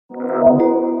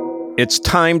It's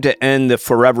time to end the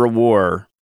forever war.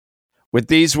 With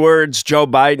these words, Joe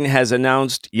Biden has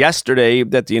announced yesterday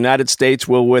that the United States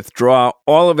will withdraw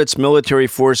all of its military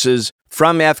forces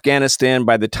from Afghanistan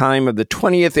by the time of the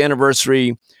 20th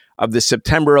anniversary of the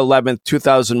September 11th,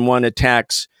 2001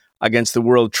 attacks against the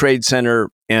World Trade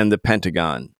Center and the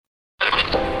Pentagon.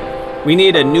 We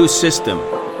need a new system.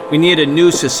 We need a new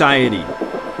society.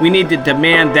 We need to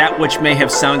demand that which may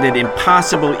have sounded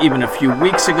impossible even a few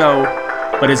weeks ago,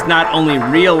 but is not only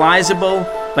realizable,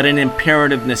 but an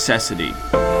imperative necessity.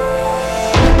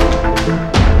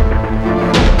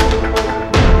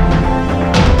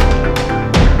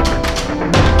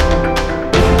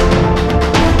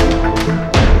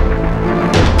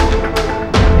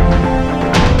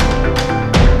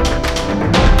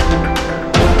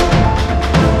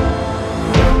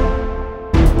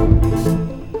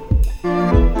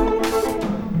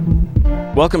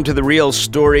 Welcome to The Real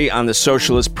Story on the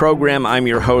Socialist Program. I'm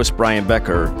your host, Brian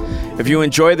Becker. If you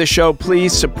enjoy the show,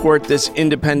 please support this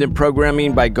independent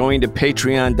programming by going to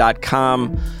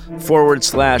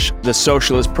patreon.com/The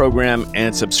Socialist Program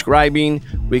and subscribing.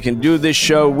 We can do this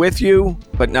show with you,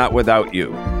 but not without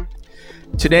you.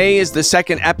 Today is the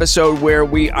second episode where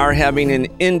we are having an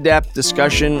in-depth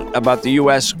discussion about the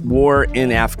U.S. war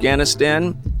in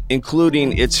Afghanistan,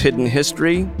 including its hidden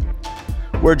history.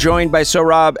 We're joined by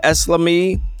Sohrob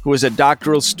Aslamy, who is a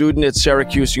doctoral student at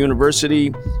Syracuse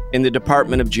University in the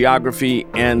Department of Geography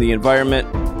and the Environment.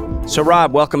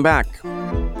 Sohrob, welcome back.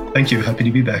 Thank you. Happy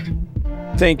to be back.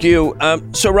 Thank you.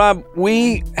 Sohrob,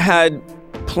 we had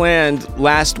planned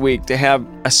last week to have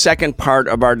a second part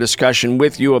of our discussion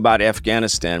with you about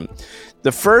Afghanistan.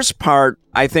 The first part,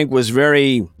 I think, was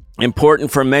very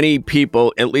important for many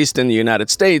people, at least in the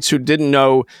United States, who didn't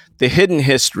know the hidden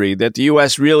history that the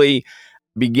U.S. really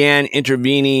began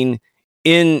intervening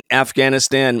in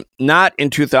Afghanistan, not in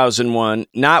 2001,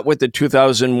 not with the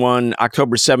 2001,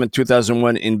 October 7th,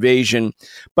 2001 invasion,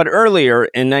 but earlier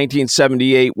in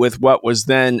 1978 with what was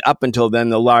then, up until then,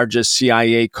 the largest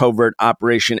CIA covert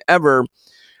operation ever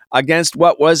against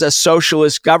what was a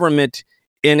socialist government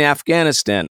in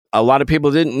Afghanistan. A lot of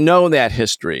people didn't know that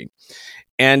history.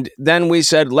 And then we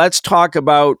said, let's talk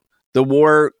about the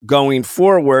war going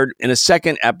forward in a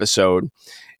second episode.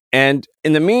 And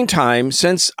in the meantime,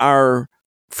 since our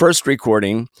first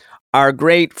recording, our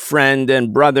great friend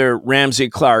and brother, Ramsey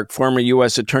Clark, former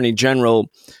U.S. Attorney General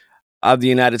of the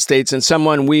United States, and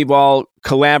someone we've all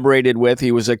collaborated with,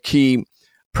 he was a key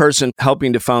person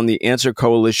helping to found the Answer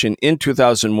Coalition in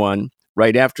 2001,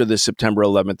 right after the September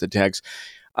 11th attacks.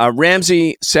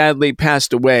 Ramsey sadly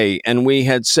passed away, and we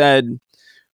had said,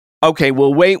 okay,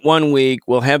 we'll wait 1 week.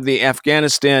 We'll have the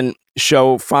Afghanistan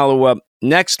show follow up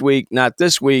next week, not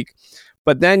this week.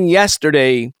 But then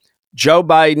yesterday, Joe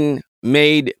Biden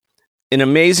made an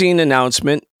amazing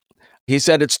announcement. He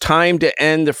said it's time to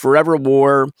end the forever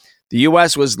war. The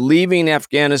U.S. was leaving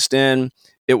Afghanistan.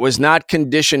 It was not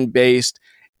condition-based.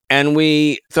 And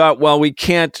we thought, well, we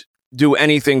can't do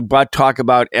anything but talk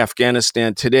about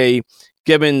Afghanistan today,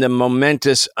 given the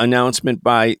momentous announcement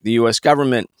by the U.S.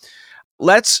 government.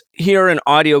 Let's hear an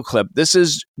audio clip. This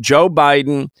is Joe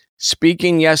Biden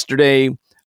speaking yesterday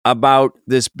about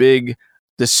this big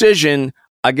decision.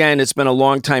 Again, it's been a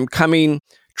long time coming.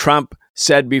 Trump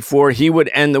said before he would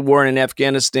end the war in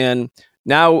Afghanistan.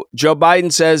 Now, Joe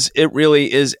Biden says it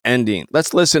really is ending.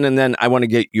 Let's listen, and then I want to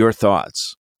get your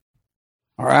thoughts.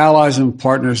 Our allies and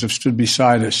partners have stood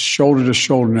beside us shoulder to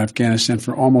shoulder in Afghanistan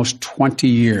for almost 20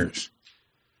 years.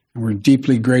 And we're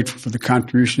deeply grateful for the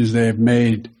contributions they have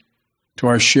made to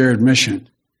our shared mission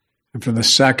and for the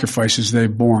sacrifices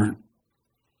they've borne.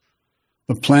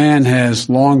 The plan has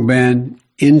long been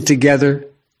in together,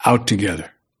 out together.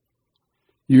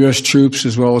 U.S. troops,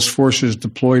 as well as forces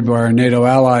deployed by our NATO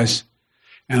allies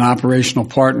and operational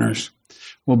partners,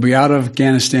 will be out of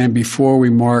Afghanistan before we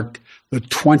mark the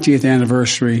 20th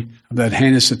anniversary of that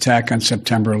heinous attack on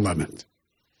September 11th.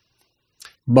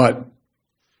 But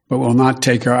we'll not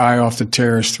take our eye off the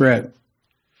terrorist threat.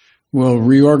 We'll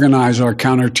reorganize our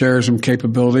counterterrorism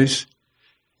capabilities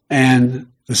and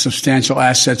the substantial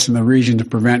assets in the region to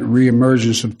prevent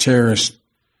reemergence of terrorists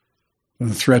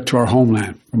with a threat to our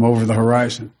homeland from over the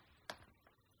horizon.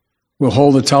 We'll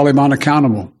hold the Taliban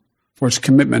accountable for its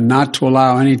commitment not to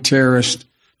allow any terrorist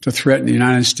to threaten the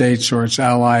United States or its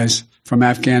allies from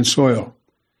Afghan soil.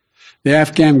 The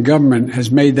Afghan government has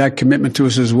made that commitment to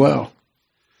us as well,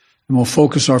 and we'll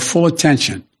focus our full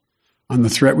attention on the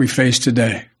threat we face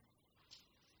today.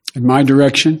 In my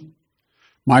direction,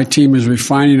 my team is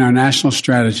refining our national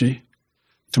strategy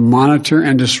to monitor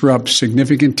and disrupt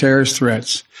significant terrorist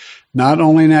threats, not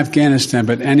only in Afghanistan,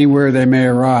 but anywhere they may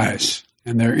arise,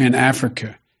 and they're in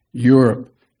Africa,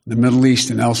 Europe, the Middle East,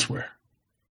 and elsewhere.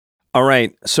 All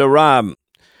right. So, Rob,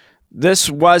 this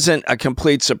wasn't a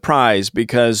complete surprise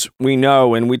because we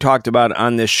know, and we talked about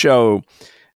on this show,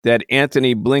 that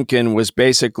Anthony Blinken was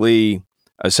basically,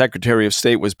 Secretary of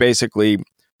State was basically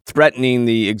threatening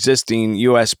the existing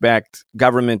U.S.-backed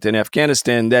government in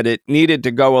Afghanistan that it needed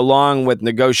to go along with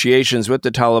negotiations with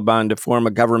the Taliban to form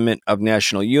a government of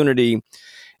national unity.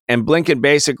 And Blinken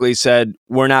basically said,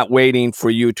 we're not waiting for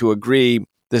you to agree.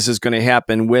 This is going to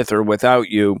happen with or without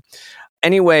you.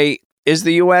 Anyway, is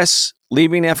the U.S.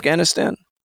 leaving Afghanistan?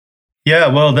 Yeah,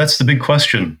 well, that's the big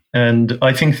question. And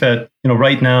I think that,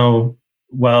 right now,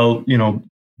 while,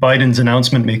 Biden's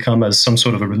announcement may come as some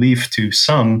sort of a relief to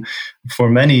some, for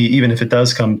many, even if it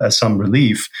does come as some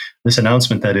relief, this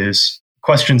announcement, that is,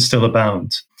 questions still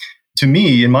abound. To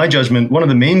me, in my judgment, one of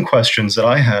the main questions that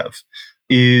I have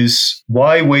is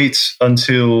why wait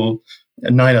until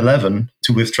 9/11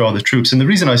 to withdraw the troops? And the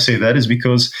reason I say that is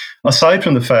because aside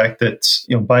from the fact that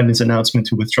Biden's announcement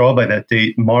to withdraw by that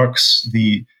date marks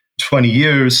the 20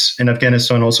 years in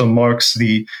Afghanistan, also marks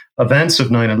the events of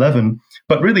 9/11,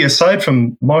 but really aside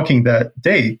from marking that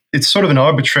date, it's sort of an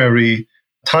arbitrary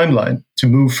timeline to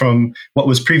move from what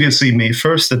was previously May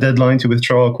 1st, the deadline to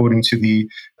withdraw according to the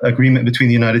agreement between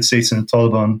the United States and the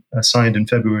Taliban signed in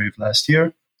February of last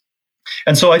year.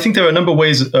 And so I think there are a number of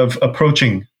ways of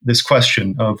approaching this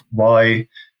question of why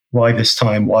this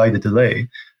time, why the delay.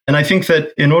 And I think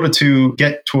that in order to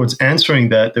get towards answering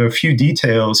that, there are a few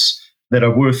details that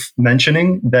are worth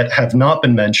mentioning that have not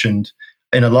been mentioned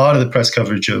in a lot of the press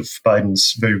coverage of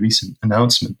Biden's very recent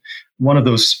announcement. One of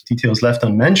those details left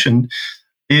unmentioned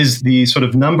is the sort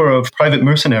of number of private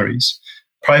mercenaries,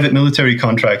 private military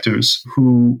contractors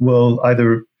who will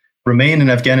either remain in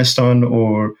Afghanistan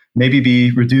or maybe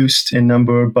be reduced in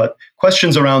number, but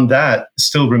questions around that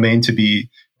still remain to be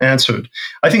answered.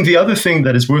 I think the other thing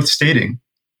that is worth stating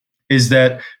is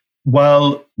that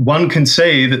while one can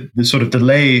say that the sort of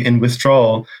delay in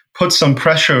withdrawal puts some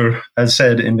pressure, as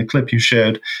said in the clip you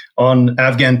shared, on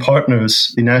Afghan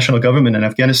partners, the national government in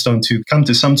Afghanistan, to come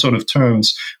to some sort of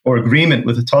terms or agreement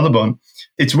with the Taliban,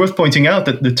 it's worth pointing out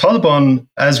that the Taliban,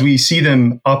 as we see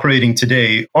them operating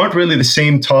today, aren't really the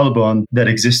same Taliban that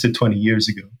existed 20 years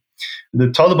ago. The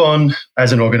Taliban,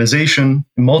 as an organization,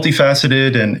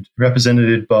 multifaceted and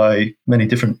represented by many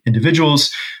different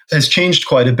individuals, has changed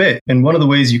quite a bit. And one of the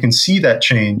ways you can see that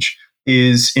change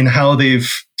is in how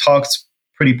they've talked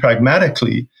pretty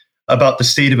pragmatically about the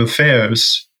state of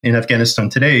affairs in Afghanistan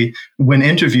today when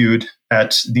interviewed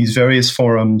at these various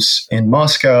forums in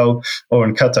Moscow or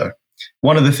in Qatar.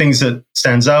 One of the things that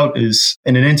stands out is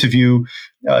in an interview,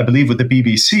 I believe with the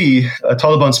BBC, a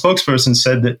Taliban spokesperson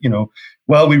said that,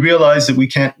 well, we realize that we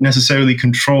can't necessarily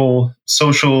control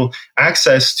social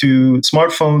access to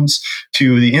smartphones,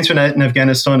 to the internet in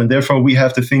Afghanistan, and therefore we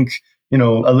have to think,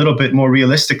 a little bit more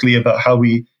realistically about how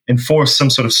we enforce some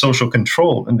sort of social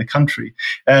control in the country.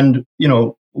 And,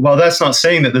 while that's not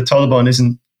saying that the Taliban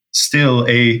isn't still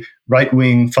a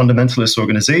right-wing fundamentalist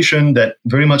organization that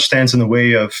very much stands in the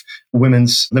way of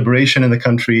women's liberation in the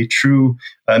country, true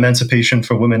emancipation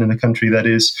for women in the country, that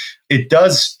is, it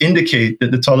does indicate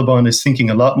that the Taliban is thinking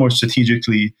a lot more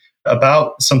strategically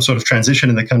about some sort of transition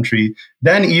in the country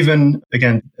than even,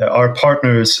 again, our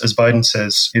partners, as Biden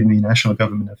says, in the national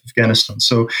government of Afghanistan.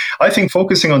 So I think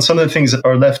focusing on some of the things that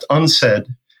are left unsaid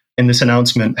in this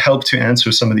announcement help to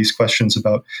answer some of these questions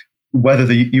about whether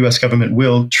the U.S. government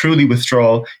will truly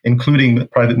withdraw, including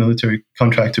private military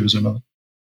contractors or not.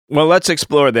 Well, let's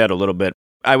explore that a little bit.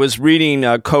 I was reading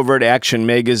Covert Action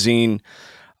magazine.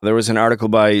 There was an article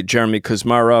by Jeremy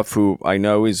Kuzmarov, who I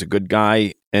know is a good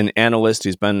guy, an analyst.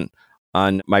 He's been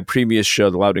on my previous show,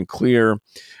 The Loud and Clear.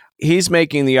 He's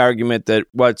making the argument that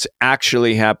what's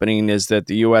actually happening is that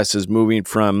the U.S. is moving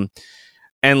from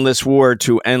endless war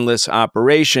to endless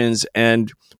operations,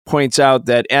 and points out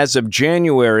that as of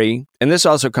January, and this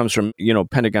also comes from,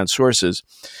 Pentagon sources,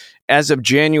 as of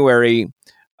January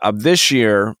of this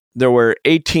year, there were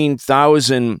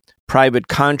 18,000 private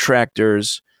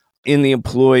contractors in the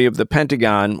employ of the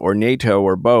Pentagon or NATO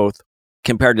or both,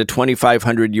 compared to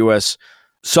 2,500 U.S.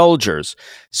 soldiers.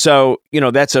 So,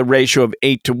 that's a ratio of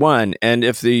 8-1. And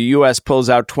if the U.S.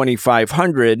 pulls out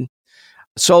 2,500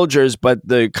 soldiers, but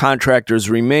the contractors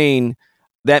remain,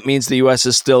 that means the U.S.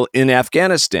 is still in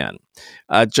Afghanistan,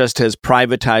 just has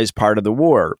privatized part of the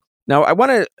war. Now, I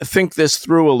want to think this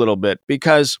through a little bit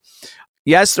because,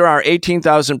 yes, there are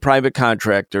 18,000 private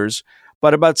contractors,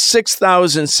 but about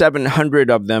 6,700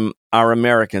 of them are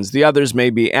Americans. The others may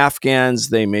be Afghans,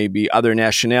 they may be other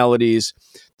nationalities.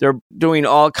 They're doing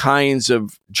all kinds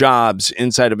of jobs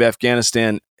inside of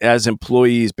Afghanistan as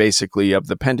employees, basically, of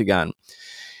the Pentagon.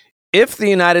 if the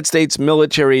United States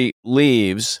military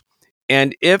leaves,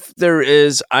 and if there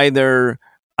is either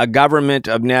a government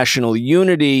of national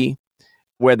unity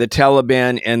where the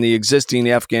Taliban and the existing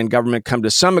Afghan government come to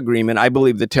some agreement, I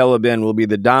believe the Taliban will be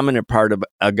the dominant part of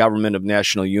a government of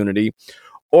national unity.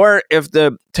 Or if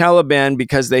the Taliban,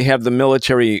 because they have the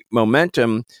military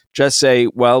momentum, just say,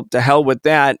 well, to hell with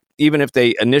that, even if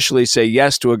they initially say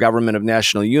yes to a government of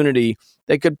national unity,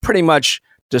 they could pretty much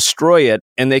destroy it,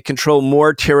 and they control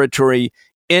more territory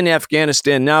in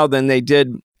Afghanistan now than they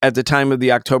did at the time of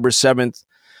the October 7th,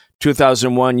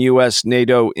 2001 U.S.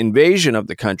 NATO invasion of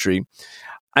the country.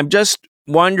 I'm just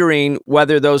wondering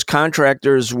whether those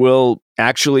contractors will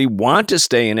actually want to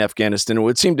stay in Afghanistan. It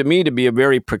would seem to me to be a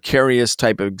very precarious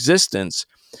type of existence.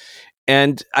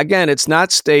 And again, it's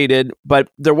not stated, but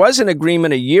there was an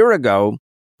agreement a year ago.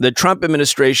 The Trump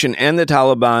administration and the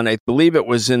Taliban, I believe it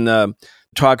was in the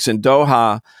talks in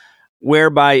Doha,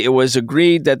 whereby it was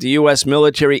agreed that the U.S.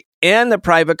 military and the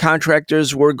private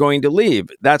contractors were going to leave.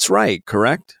 That's right,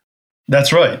 correct?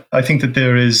 That's right. I think that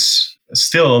there is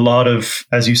still a lot of,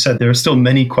 as you said, there are still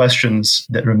many questions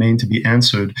that remain to be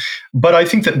answered. But I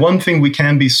think that one thing we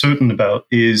can be certain about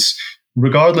is,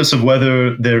 regardless of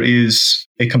whether there is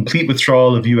a complete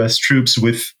withdrawal of U.S. troops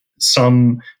with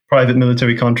some private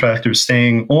military contractors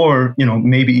staying, or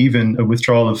maybe even a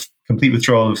complete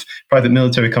withdrawal of private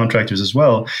military contractors as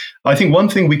well, I think one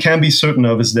thing we can be certain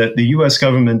of is that the U.S.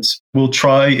 government will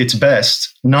try its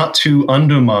best not to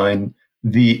undermine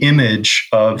the image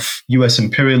of U.S.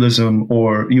 imperialism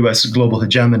or U.S. global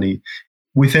hegemony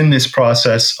within this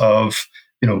process of,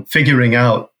 figuring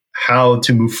out how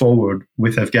to move forward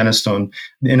with Afghanistan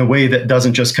in a way that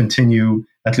doesn't just continue,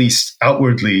 at least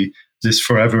outwardly, this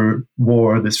forever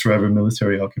war, this forever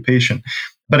military occupation.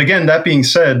 But again, that being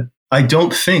said, I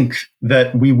don't think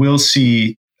that we will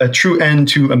see a true end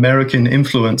to American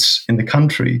influence in the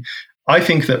country. I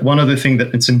think that one other thing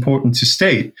that it's important to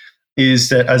state is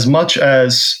that as much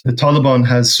as the Taliban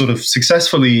has sort of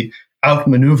successfully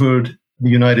outmaneuvered the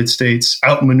United States,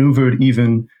 outmaneuvered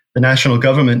even the national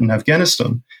government in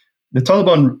Afghanistan, the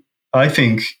Taliban, I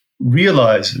think,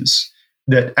 realizes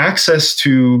that access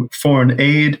to foreign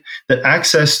aid, that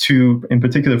access to, in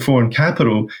particular, foreign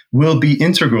capital will be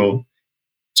integral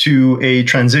to a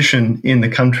transition in the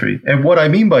country. And what I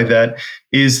mean by that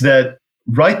is that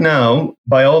right now,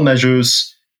 by all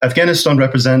measures, Afghanistan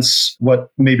represents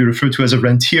what may be referred to as a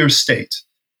rentier state.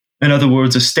 In other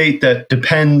words, a state that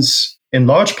depends in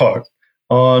large part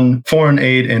on foreign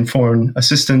aid and foreign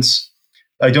assistance.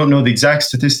 I don't know the exact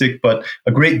statistic, but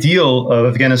a great deal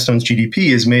of Afghanistan's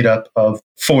GDP is made up of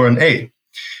foreign aid.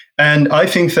 And I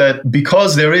think that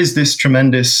because there is this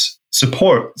tremendous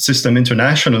support system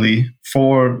internationally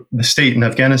for the state in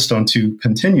Afghanistan to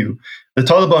continue, the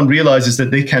Taliban realizes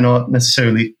that they cannot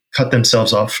necessarily cut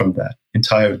themselves off from that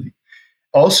entirely.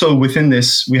 Also, within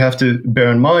this, we have to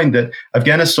bear in mind that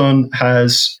Afghanistan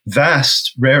has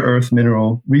vast rare earth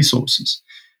mineral resources.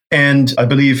 And I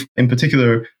believe, in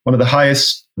particular, one of the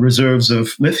highest reserves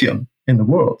of lithium in the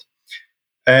world.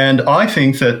 And I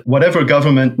think that whatever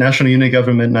government, national unity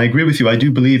government, and I agree with you, I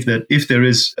do believe that if there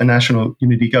is a national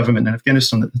unity government in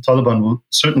Afghanistan, that the Taliban will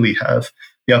certainly have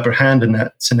the upper hand in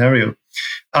that scenario.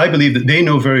 I believe that they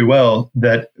know very well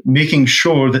that making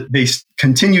sure that they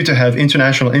continue to have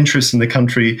international interest in the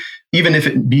country, even if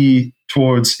it be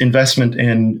towards investment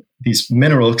in these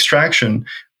mineral extraction,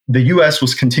 the U.S. will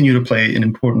continue to play an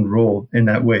important role in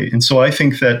that way. And so I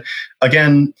think that,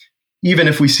 again, even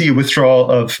if we see a withdrawal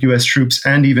of U.S. troops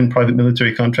and even private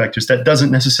military contractors, that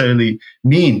doesn't necessarily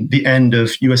mean the end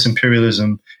of U.S.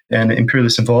 imperialism and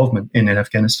imperialist involvement in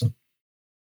Afghanistan.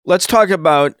 Let's talk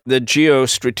about the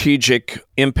geostrategic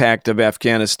impact of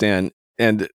Afghanistan.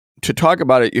 And to talk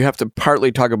about it, you have to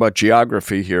partly talk about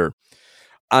geography here.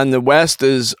 On the west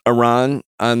is Iran.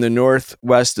 On the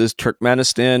northwest is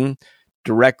Turkmenistan.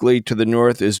 Directly to the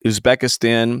north is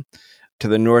Uzbekistan. To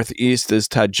the northeast is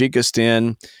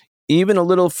Tajikistan. Even a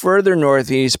little further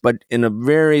northeast, but in a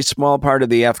very small part of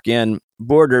the Afghan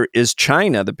border, is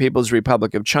China, the People's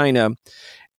Republic of China.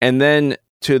 And then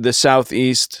to the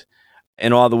southeast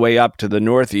and all the way up to the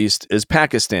northeast is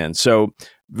Pakistan. So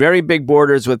very big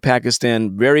borders with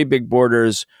Pakistan, very big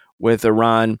borders with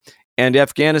Iran, and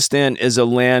Afghanistan is a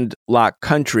landlocked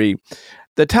country.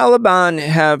 The Taliban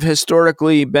have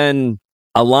historically been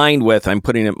aligned with, I'm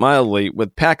putting it mildly,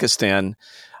 with Pakistan.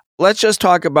 Let's just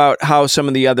talk about how some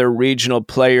of the other regional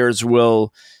players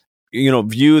will,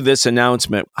 view this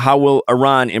announcement. How will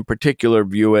Iran in particular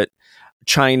view it,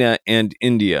 China and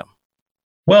India?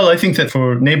 Well, I think that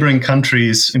for neighboring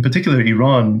countries, in particular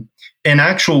Iran, an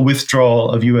actual withdrawal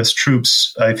of U.S.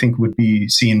 troops, I think, would be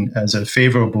seen as a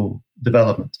favorable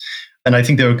development. And I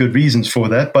think there are good reasons for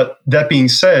that. But that being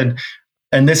said,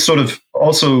 and this sort of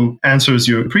also answers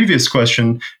your previous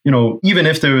question, even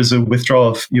if there is a withdrawal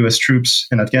of US troops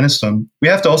in Afghanistan, we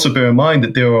have to also bear in mind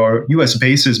that there are US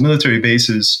bases, military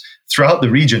bases throughout the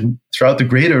region, throughout the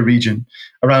greater region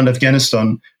around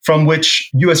Afghanistan, from which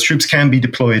US troops can be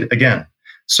deployed again.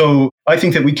 So I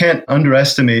think that we can't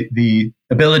underestimate the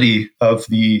ability of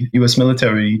the US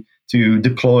military to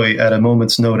deploy at a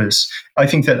moment's notice. I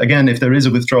think that, again, if there is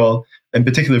a withdrawal, in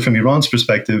particular from Iran's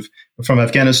perspective, from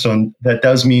Afghanistan, that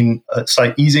does mean a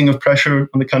slight easing of pressure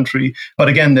on the country. But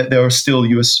again, that there are still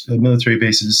US military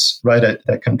bases right at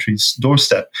that country's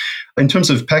doorstep. In terms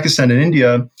of Pakistan and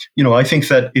India, I think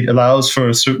that it allows for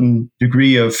a certain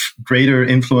degree of greater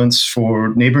influence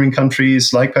for neighboring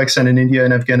countries like Pakistan and India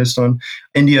and Afghanistan.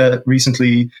 India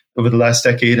recently, over the last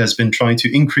decade, has been trying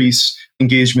to increase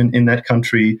engagement in that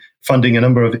country, funding a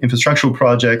number of infrastructural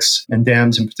projects and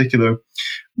dams in particular.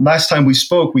 Last time we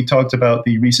spoke, we talked about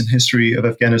the recent history of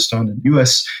Afghanistan and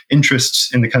US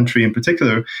interests in the country in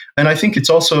particular. And I think it's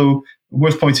also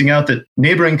worth pointing out that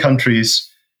neighboring countries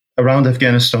around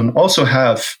Afghanistan also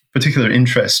have particular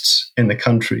interests in the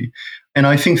country. And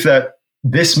I think that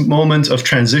this moment of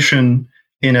transition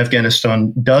in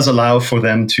Afghanistan does allow for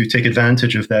them to take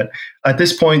advantage of that. At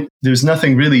this point, there's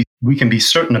nothing really we can be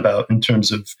certain about in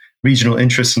terms of regional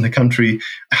interests in the country.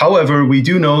 However, we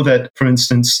do know that, for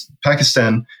instance,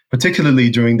 Pakistan, particularly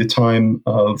during the time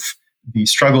of the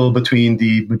struggle between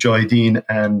the Mujahideen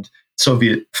and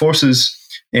Soviet forces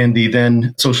and the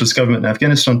then socialist government in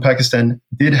Afghanistan, Pakistan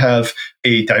did have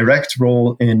a direct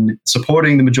role in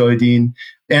supporting the Mujahideen,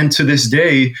 and to this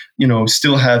day,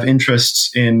 still have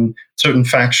interests in certain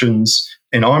factions,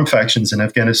 in armed factions in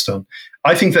Afghanistan.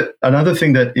 I think that another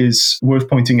thing that is worth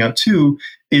pointing out too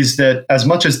is that as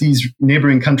much as these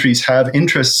neighboring countries have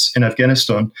interests in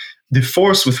Afghanistan, the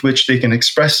force with which they can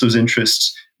express those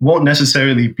interests won't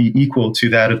necessarily be equal to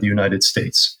that of the United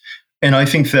States. And I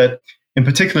think that in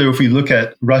particular, if we look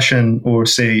at Russian or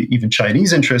say even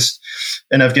Chinese interests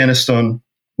in Afghanistan,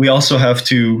 we also have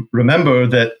to remember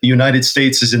that the United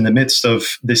States is in the midst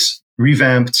of this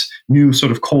revamped new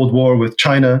sort of Cold War with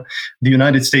China. The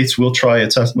United States will try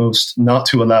its utmost not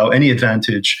to allow any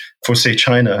advantage for, say,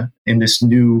 China in this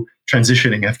new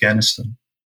transitioning Afghanistan.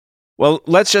 Well,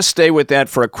 let's just stay with that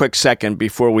for a quick second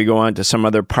before we go on to some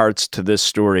other parts to this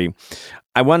story.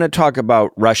 I want to talk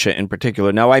about Russia in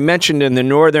particular. Now, I mentioned in the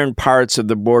northern parts of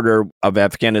the border of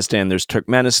Afghanistan, there's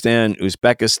Turkmenistan,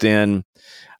 Uzbekistan,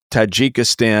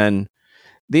 Tajikistan.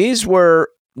 These were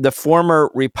the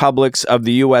former republics of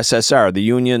the USSR, the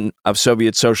Union of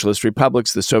Soviet Socialist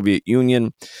Republics, the Soviet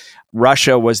Union.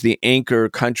 Russia was the anchor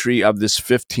country of this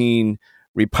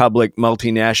 15-republic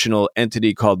multinational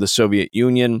entity called the Soviet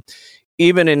Union.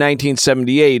 Even in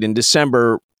 1978, in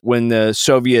December, when the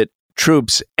Soviet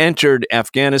troops entered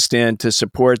Afghanistan to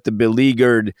support the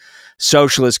beleaguered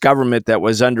socialist government that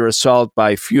was under assault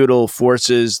by feudal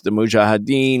forces, the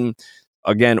Mujahideen,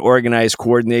 again, organized,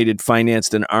 coordinated,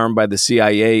 financed, and armed by the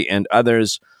CIA and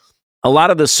others. A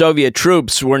lot of the Soviet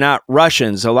troops were not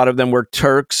Russians. A lot of them were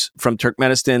Turks from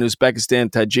Turkmenistan, Uzbekistan,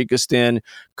 Tajikistan,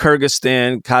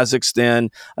 Kyrgyzstan, Kazakhstan.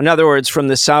 In other words, from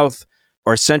the South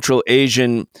or Central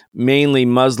Asian, mainly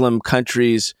Muslim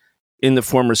countries in the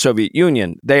former Soviet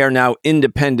Union. They are now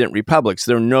independent republics.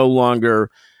 They're no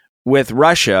longer with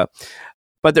Russia.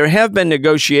 But there have been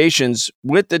negotiations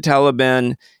with the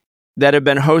Taliban that have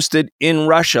been hosted in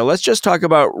Russia. Let's just talk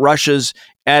about Russia's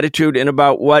attitude and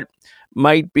about what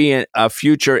might be a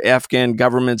future Afghan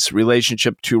government's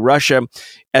relationship to Russia.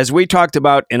 As we talked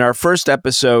about in our first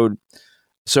episode,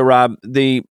 Sohrob,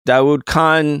 the Daoud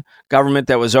Khan government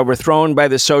that was overthrown by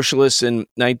the socialists in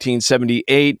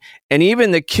 1978, and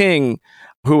even the king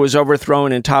who was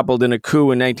overthrown and toppled in a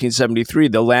coup in 1973,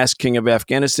 the last king of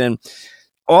Afghanistan,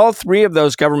 all three of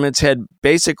those governments had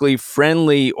basically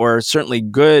friendly or certainly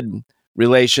good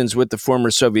relations with the former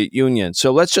Soviet Union.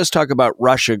 So let's just talk about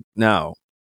Russia now.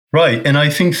 Right. And I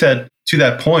think that to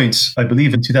that point, I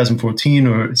believe in 2014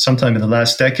 or sometime in the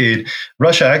last decade,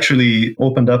 Russia actually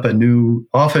opened up a new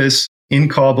office in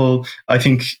Kabul, I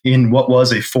think in what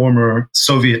was a former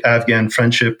Soviet-Afghan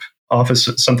friendship office,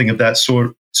 something of that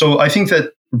sort. So I think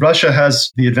that Russia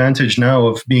has the advantage now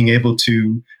of being able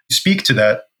to speak to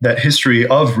that history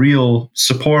of real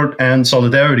support and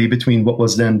solidarity between what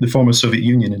was then the former Soviet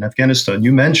Union and Afghanistan.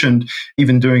 You mentioned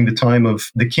even during the time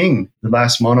of the king, the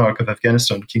last monarch of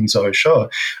Afghanistan, King Zahir Shah,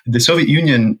 the Soviet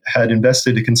Union had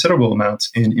invested a considerable amount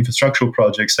in infrastructural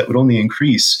projects that would only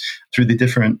increase through the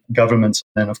different governments.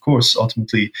 And of course,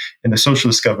 ultimately, in the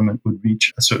socialist government would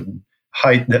reach a certain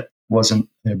height that wasn't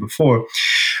there before.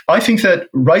 I think that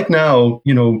right now,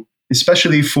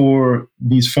 especially for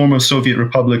these former Soviet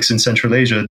republics in Central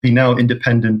Asia, the now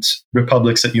independent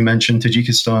republics that you mentioned,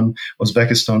 Tajikistan,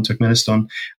 Uzbekistan, Turkmenistan,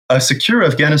 a secure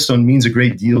Afghanistan means a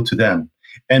great deal to them.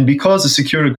 And because a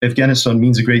secure Afghanistan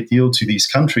means a great deal to these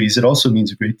countries, it also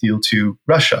means a great deal to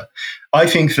Russia. I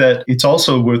think that it's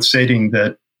also worth stating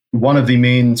that one of the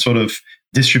main sort of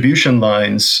distribution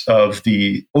lines of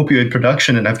the opioid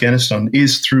production in Afghanistan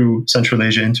is through Central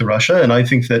Asia into Russia. And I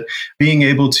think that being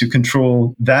able to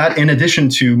control that, in addition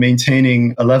to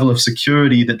maintaining a level of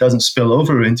security that doesn't spill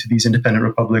over into these independent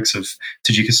republics of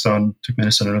Tajikistan,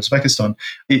 Turkmenistan, and Uzbekistan,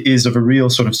 is of a real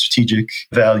sort of strategic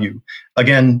value.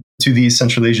 Again, to these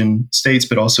Central Asian states,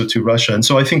 but also to Russia. And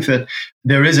so I think that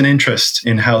there is an interest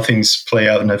in how things play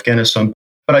out in Afghanistan.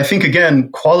 But I think, again,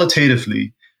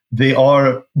 qualitatively, they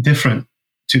are different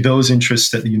to those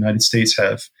interests that the United States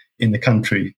have in the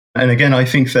country. And again, I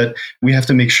think that we have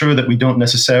to make sure that we don't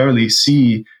necessarily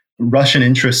see Russian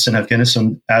interests in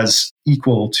Afghanistan as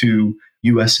equal to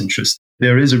US interests.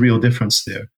 There is a real difference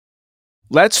there.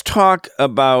 Let's talk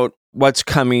about what's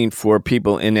coming for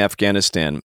people in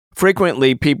Afghanistan.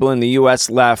 Frequently, people in the US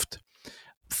left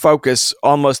focus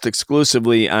almost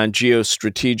exclusively on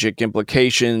geostrategic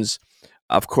implications.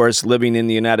 Of course, living in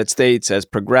the United States as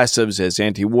progressives, as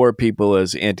anti-war people,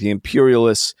 as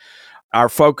anti-imperialists, our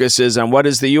focus is on what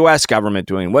is the U.S. government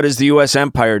doing? What is the U.S.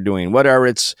 empire doing? What are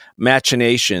its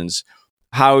machinations?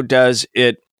 How does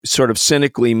it sort of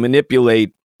cynically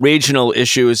manipulate regional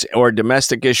issues or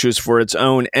domestic issues for its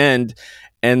own end?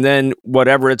 And then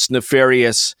whatever its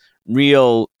nefarious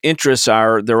real interests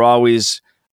are, they're always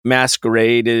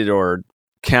masqueraded or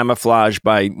camouflaged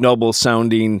by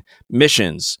noble-sounding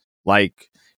missions, like,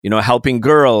 helping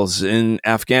girls in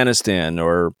Afghanistan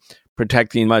or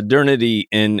protecting modernity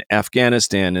in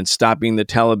Afghanistan and stopping the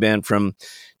Taliban from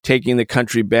taking the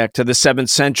country back to the 7th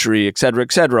century, et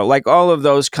cetera, like all of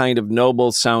those kind of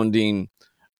noble-sounding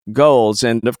goals.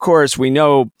 And of course, we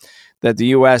know that the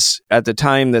U.S. at the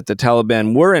time that the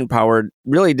Taliban were in power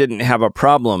really didn't have a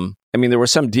problem. I mean, there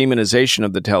was some demonization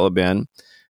of the Taliban,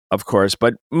 of course,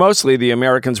 but mostly the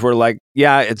Americans were like,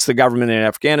 yeah, it's the government in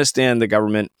Afghanistan. The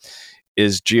government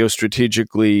is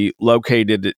geostrategically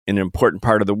located in an important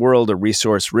part of the world, a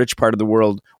resource-rich part of the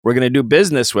world. We're going to do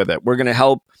business with it. We're going to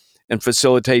help and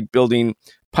facilitate building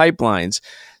pipelines.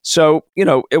 So,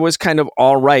 it was kind of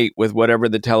all right with whatever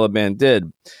the Taliban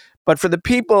did. But for the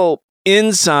people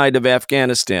inside of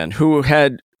Afghanistan who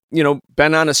had,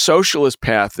 been on a socialist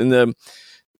path in the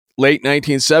late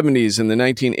 1970s and the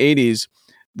 1980s,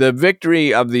 the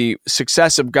victory of the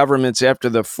successive governments after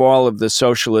the fall of the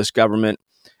socialist government,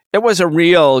 it was a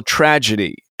real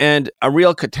tragedy and a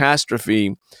real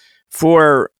catastrophe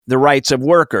for the rights of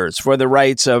workers, for the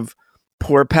rights of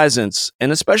poor peasants,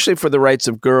 and especially for the rights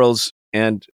of girls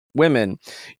and women.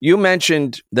 You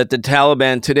mentioned that the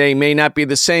Taliban today may not be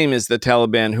the same as the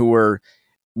Taliban who were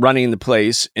running the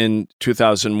place in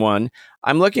 2001.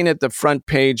 I'm looking at the front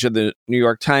page of the New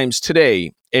York Times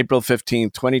today, April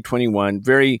 15th, 2021,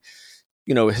 very,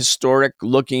 historic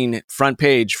looking front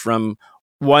page from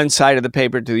one side of the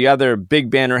paper to the other,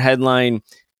 big banner headline,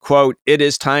 quote, "It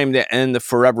is time to end the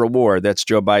forever war." That's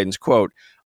Joe Biden's quote.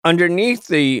 Underneath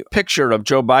the picture of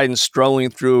Joe Biden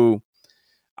strolling through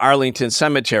Arlington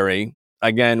Cemetery,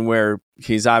 again, where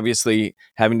he's obviously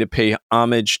having to pay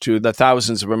homage to the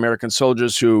thousands of American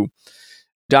soldiers who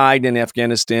died in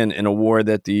Afghanistan in a war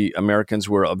that the Americans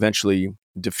were eventually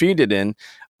defeated in.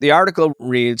 The article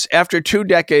reads, after 2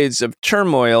 decades of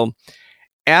turmoil,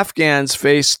 Afghans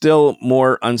face still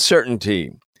more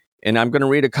uncertainty. And I'm going to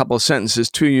read a couple of sentences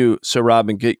to you, Sohrob,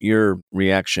 and get your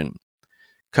reaction.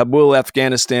 Kabul,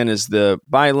 Afghanistan is the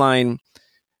byline.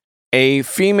 A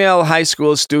female high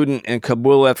school student in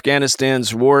Kabul,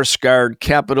 Afghanistan's war-scarred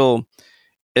capital,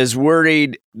 is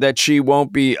worried that she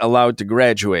won't be allowed to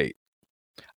graduate.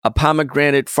 A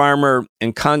pomegranate farmer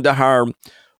in Kandahar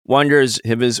wonders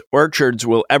if his orchards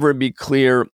will ever be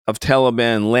clear of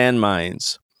Taliban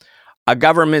landmines. A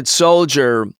government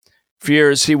soldier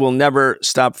fears he will never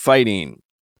stop fighting.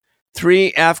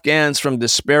 3 Afghans from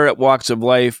disparate walks of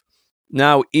life,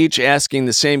 now each asking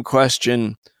the same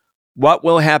question, what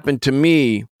will happen to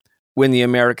me when the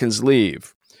Americans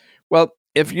leave? Well,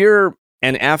 if you're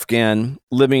an Afghan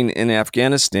living in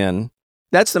Afghanistan,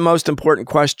 that's the most important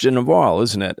question of all,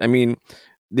 isn't it? I mean,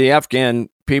 the Afghan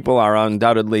people are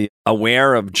undoubtedly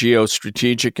aware of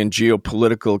geostrategic and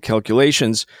geopolitical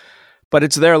calculations, but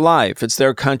it's their life, it's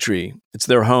their country, it's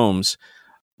their homes.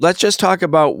 Let's just talk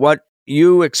about what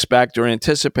you expect or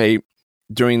anticipate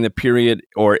during the period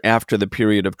or after the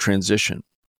period of transition.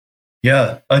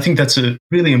 Yeah, I think that's a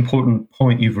really important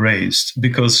point you've raised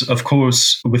because, of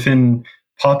course, within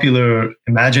popular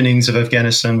imaginings of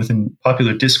Afghanistan, within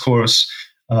popular discourse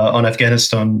on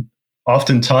Afghanistan,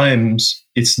 oftentimes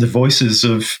it's the voices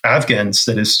of Afghans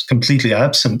that is completely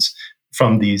absent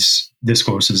from these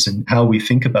discourses and how we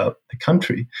think about the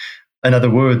country. In other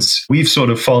words, we've sort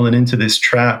of fallen into this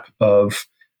trap of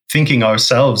thinking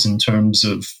ourselves in terms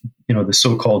of, the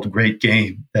so-called great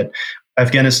game, that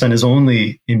Afghanistan is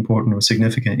only important or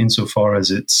significant insofar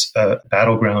as it's a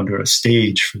battleground or a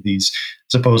stage for these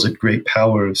supposed great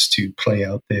powers to play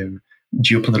out their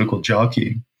geopolitical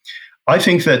jockeying. I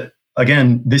think that,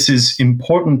 again, this is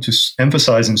important to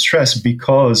emphasize and stress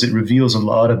because it reveals a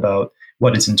lot about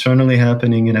what is internally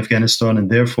happening in Afghanistan, and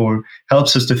therefore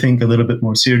helps us to think a little bit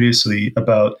more seriously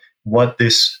about what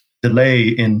this delay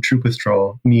in troop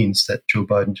withdrawal means that Joe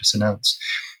Biden just announced.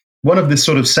 One of the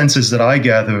sort of senses that I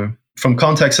gather from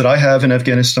contacts that I have in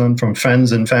Afghanistan, from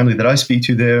friends and family that I speak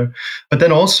to there, but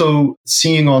then also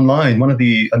seeing online, one of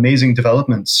the amazing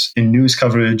developments in news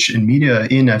coverage in media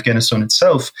in Afghanistan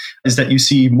itself is that you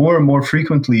see more and more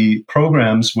frequently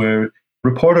programs where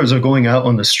reporters are going out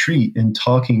on the street and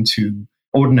talking to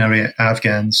ordinary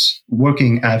Afghans,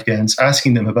 working Afghans,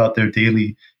 asking them about their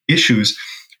daily issues.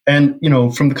 And,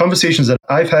 from the conversations that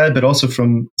I've had, but also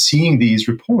from seeing these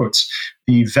reports,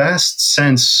 the vast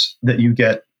sense that you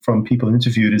get from people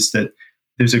interviewed is that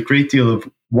there's a great deal of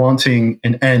wanting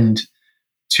an end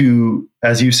to,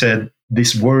 as you said,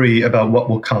 this worry about what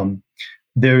will come.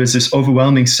 There is this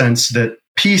overwhelming sense that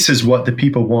peace is what the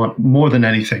people want more than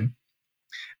anything.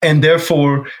 And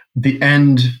therefore, the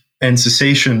end and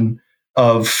cessation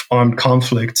of armed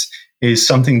conflict is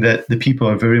something that the people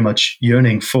are very much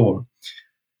yearning for.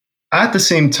 At the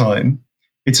same time,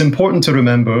 it's important to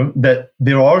remember that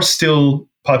there are still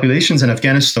populations in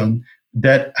Afghanistan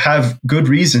that have good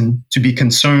reason to be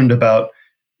concerned about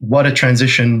what a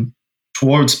transition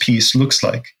towards peace looks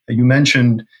like. You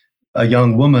mentioned a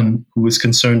young woman who was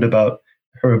concerned about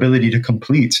her ability to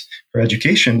complete her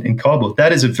education in Kabul.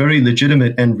 That is a very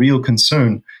legitimate and real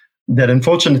concern that,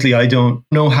 unfortunately, I don't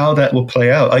know how that will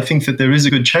play out. I think that there is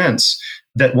a good chance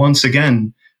that, once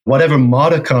again, whatever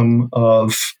modicum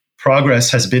of progress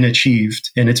has been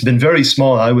achieved, and it's been very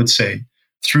small, I would say,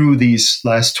 through these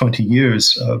last 20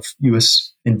 years of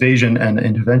US invasion and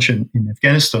intervention in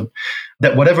Afghanistan,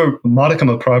 that whatever modicum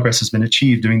of progress has been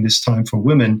achieved during this time for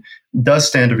women does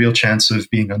stand a real chance of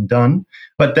being undone.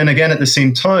 But then again, at the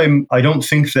same time, I don't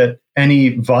think that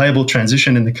any viable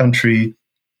transition in the country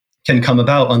can come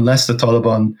about unless the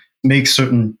Taliban make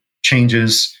certain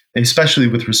changes, especially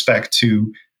with respect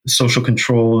to social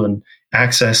control and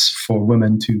access for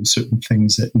women to certain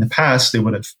things that in the past they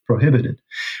would have prohibited.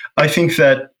 I think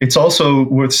that it's also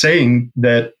worth saying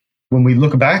that when we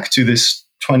look back to this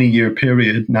 20-year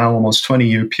period, now almost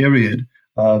 20-year period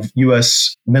of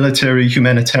US military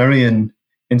humanitarian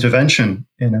intervention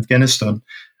in Afghanistan,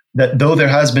 that though there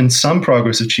has been some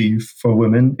progress achieved for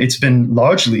women, it's been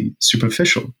largely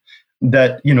superficial.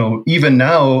 That, even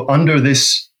now under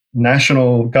this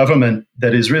national government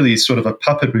that is really sort of a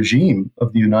puppet regime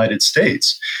of the United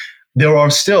States, there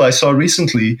are still, I saw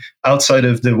recently outside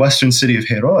of the western city of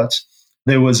Herat,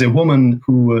 there was a woman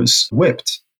who was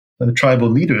whipped, tribal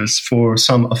leaders, for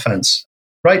some offense.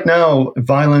 Right now,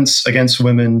 violence against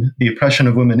women, the oppression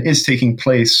of women is taking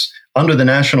place under the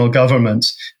national government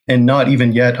and not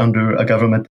even yet under a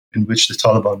government in which the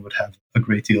Taliban would have a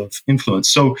great deal of influence.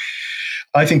 So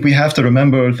I think we have to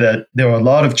remember that there are a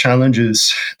lot of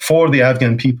challenges for the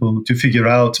Afghan people to figure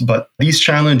out, but these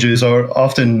challenges are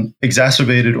often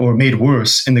exacerbated or made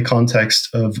worse in the context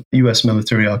of US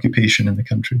military occupation in the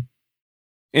country.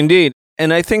 Indeed.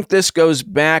 And I think this goes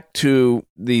back to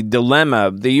the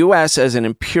dilemma. The U.S. as an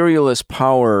imperialist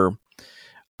power,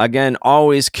 again,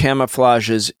 always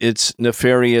camouflages its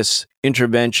nefarious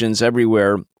interventions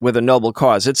everywhere with a noble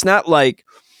cause. It's not like,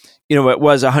 it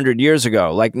was 100 years ago,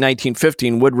 like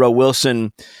 1915, Woodrow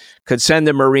Wilson could send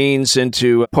the Marines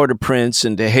into Port-au-Prince,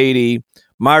 into Haiti,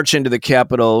 march into the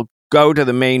capital, go to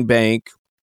the main bank,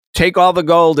 take all the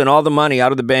gold and all the money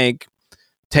out of the bank,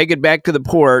 take it back to the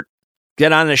port,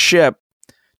 get on a ship,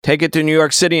 take it to New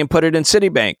York City and put it in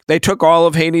Citibank. They took all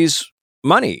of Haiti's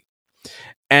money.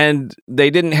 And they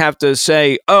didn't have to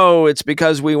say, oh, it's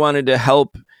because we wanted to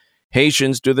help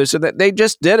Haitians do this or that. They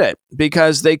just did it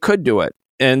because they could do it.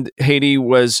 And Haiti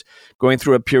was going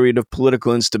through a period of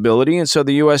political instability. And so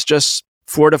the U.S. just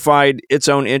fortified its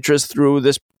own interest through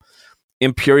this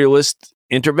imperialist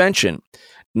intervention.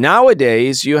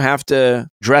 Nowadays, you have to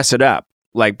dress it up.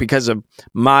 Like, because of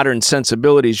modern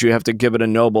sensibilities, you have to give it a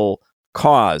noble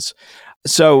cause.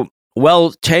 So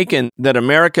well taken that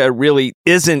America really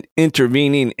isn't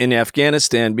intervening in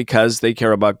Afghanistan because they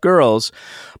care about girls.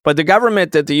 But the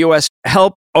government that the U.S.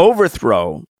 helped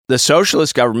overthrow, the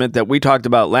socialist government that we talked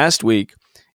about last week,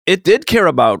 it did care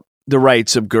about the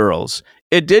rights of girls.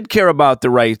 It did care about the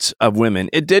rights of women.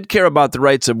 It did care about the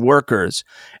rights of workers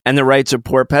and the rights of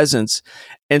poor peasants.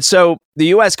 And so the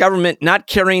U.S. government not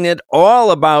caring at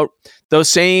all about those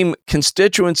same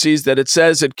constituencies that it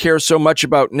says it cares so much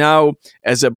about now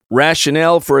as a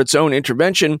rationale for its own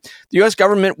intervention, the U.S.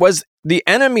 government was the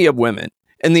enemy of women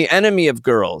and the enemy of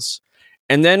girls.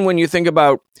 And then when you think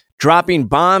about dropping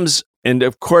bombs and,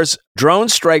 of course, drone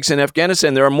strikes in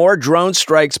Afghanistan, there are more drone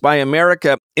strikes by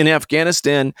America in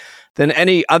Afghanistan than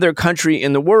any other country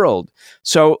in the world.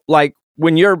 So, like,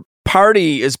 when your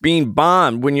party is being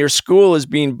bombed, when your school is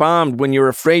being bombed, when you're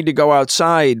afraid to go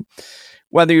outside,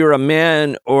 whether you're a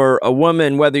man or a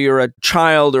woman, whether you're a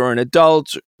child or an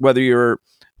adult, whether you're,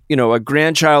 a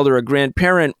grandchild or a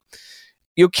grandparent,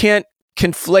 you can't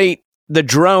conflate the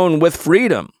drone with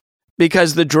freedom,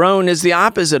 because the drone is the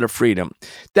opposite of freedom.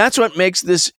 That's what makes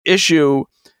this issue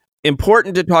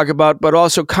important to talk about, but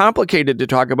also complicated to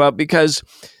talk about, because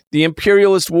the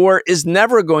imperialist war is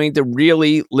never going to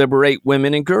really liberate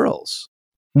women and girls.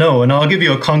 No, and I'll give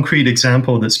you a concrete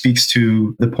example that speaks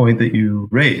to the point that you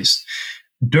raised.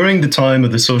 During the time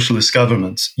of the socialist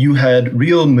governments, you had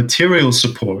real material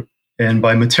support. And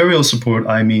by material support,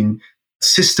 I mean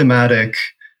systematic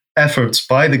efforts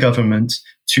by the government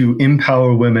to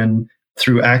empower women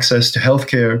through access to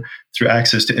healthcare, through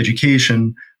access to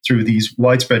education, through these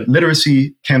widespread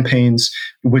literacy campaigns,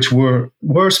 which were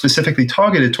specifically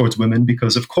targeted towards women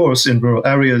because, of course, in rural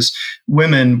areas,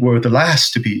 women were the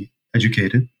last to be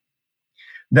educated.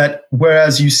 That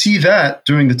whereas you see that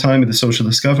during the time of the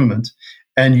socialist government,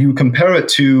 and you compare it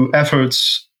to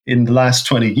efforts in the last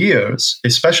 20 years,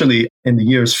 especially in the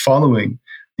years following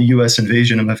the US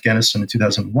invasion of Afghanistan in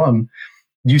 2001,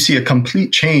 you see a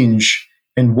complete change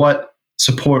in what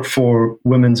support for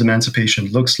women's emancipation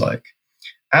looks like.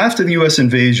 After the US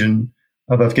invasion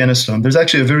of Afghanistan, there's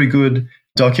actually a very good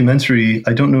documentary.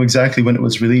 I don't know exactly when it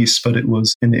was released, but it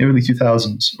was in the early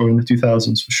 2000s, or in the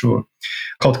 2000s for sure,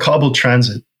 called Kabul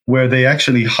Transit, where they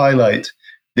actually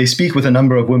they speak with a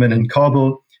number of women in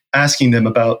Kabul, asking them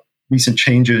about recent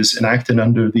changes enacted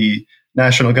under the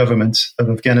national government of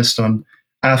Afghanistan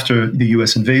after the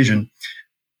US invasion.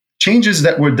 Changes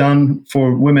that were done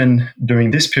for women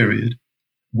during this period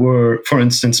were, for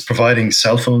instance, providing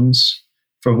cell phones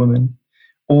for women.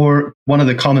 Or one of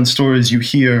the common stories you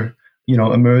hear,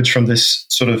 emerge from this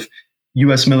sort of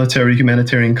US military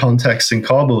humanitarian context in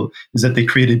Kabul is that they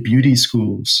created beauty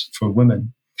schools for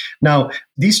women. Now,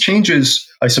 these changes,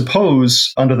 I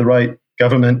suppose, under the right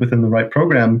government, within the right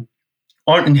program,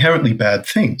 aren't inherently bad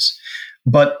things.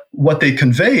 But what they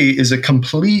convey is a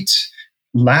complete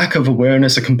lack of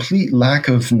awareness, a complete lack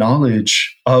of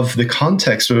knowledge of the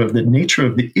context or of the nature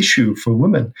of the issue for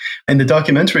women. In the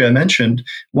documentary I mentioned,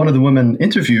 one of the women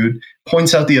interviewed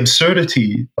points out the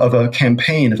absurdity of a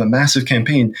massive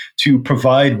campaign to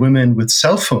provide women with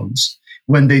cell phones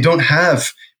when they don't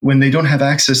have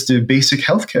access to basic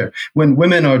healthcare, when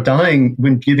women are dying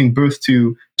when giving birth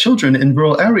to children in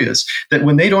rural areas, that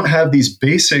when they don't have these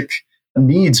basic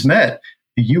needs met,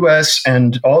 the US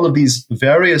and all of these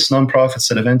various nonprofits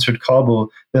that have entered Kabul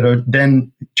that are then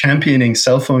championing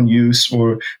cell phone use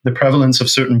or the prevalence of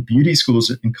certain beauty schools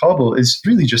in Kabul is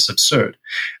really just absurd.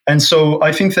 And so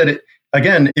I think that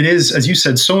it is, as you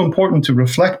said, so important to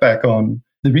reflect back on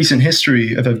the recent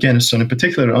history of Afghanistan, in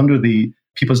particular under the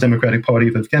People's Democratic Party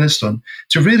of Afghanistan,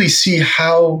 to really see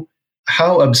how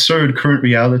absurd current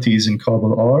realities in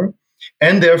Kabul are,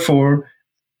 and therefore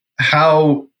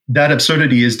how that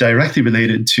absurdity is directly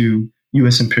related to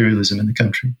U.S. imperialism in the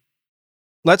country.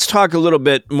 Let's talk a little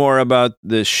bit more about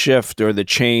the shift or the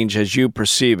change as you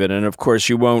perceive it. And of course,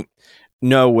 you won't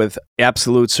know with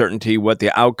absolute certainty what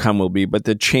the outcome will be, but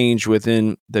the change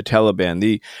within the Taliban.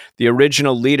 The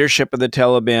original leadership of the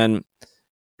Taliban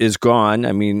is gone.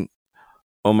 I mean,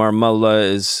 Omar Mullah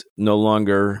is no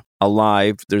longer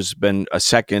alive. There's been a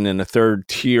second and a third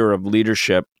tier of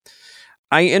leadership.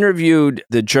 I interviewed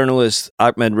the journalist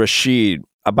Ahmed Rashid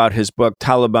about his book,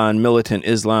 Taliban, Militant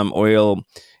Islam, Oil,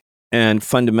 and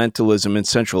Fundamentalism in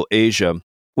Central Asia,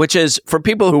 which is, for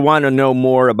people who want to know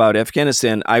more about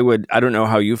Afghanistan, I don't know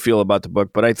how you feel about the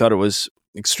book, but I thought it was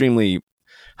extremely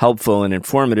helpful and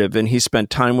informative. And he spent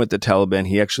time with the Taliban.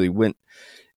 He actually went,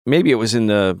 maybe it was in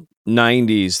the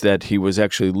 90s that he was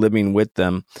actually living with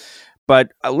them.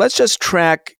 But let's just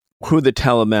track who the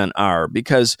Taliban are,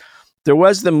 because there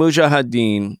was the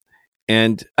Mujahideen.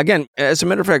 And again, as a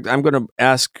matter of fact, I'm going to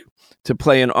ask to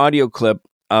play an audio clip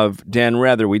of Dan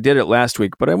Rather. We did it last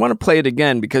week, but I want to play it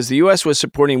again because the U.S. was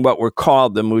supporting what were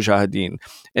called the Mujahideen.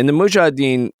 And the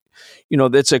Mujahideen,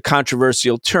 that's a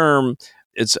controversial term.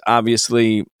 It's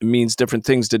obviously means different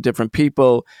things to different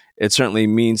people. It certainly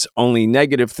means only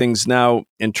negative things now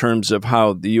in terms of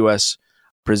how the U.S.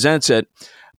 presents it.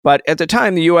 But at the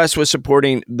time, the U.S. was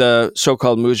supporting the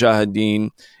so-called Mujahideen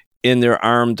in their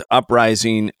armed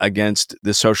uprising against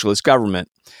the socialist government.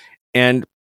 And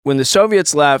when the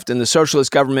Soviets left and the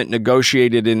socialist government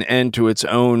negotiated an end to its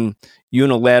own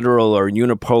unilateral or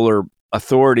unipolar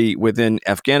authority within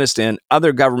Afghanistan,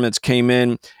 other governments came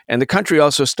in, and the country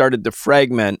also started to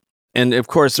fragment. And of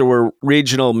course, there were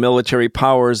regional military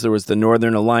powers. There was the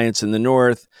Northern Alliance in the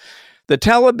north. The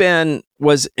Taliban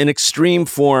was an extreme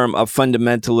form of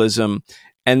fundamentalism.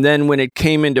 And then when it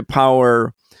came into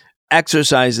power,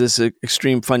 exercised this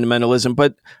extreme fundamentalism.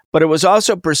 But it was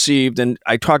also perceived, and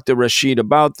I talked to Rashid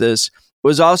about this, it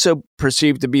was also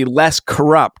perceived to be less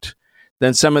corrupt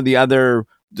than some of the other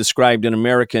described in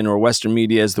American or Western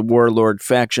media as the warlord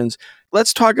factions.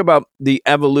 Let's talk about the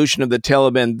evolution of the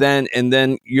Taliban then, and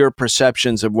then your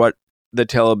perceptions of what the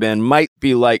Taliban might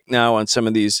be like now on some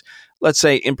of these, let's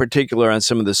say in particular on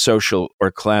some of the social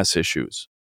or class issues.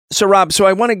 So Rob,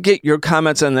 I want to get your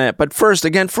comments on that. But first,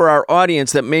 again, for our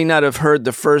audience that may not have heard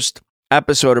the first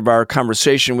episode of our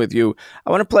conversation with you,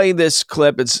 I want to play this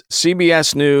clip. It's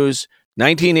CBS News,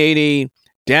 1980.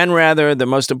 Dan Rather, the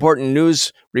most important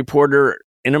news reporter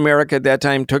in America at that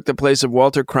time, took the place of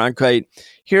Walter Cronkite.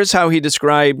 Here's how he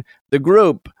described the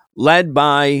group led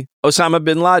by Osama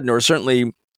bin Laden, or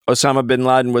certainly Osama bin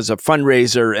Laden was a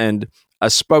fundraiser and a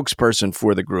spokesperson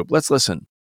for the group. Let's listen.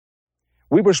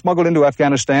 We were smuggled into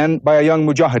Afghanistan by a young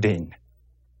mujahideen.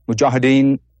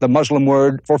 Mujahideen, the Muslim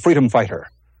word for freedom fighter,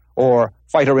 or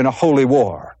fighter in a holy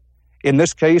war. In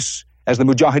this case, as the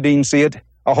mujahideen see it,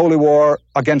 a holy war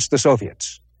against the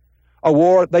Soviets. A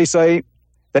war, they say,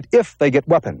 that if they get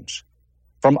weapons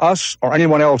from us or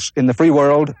anyone else in the free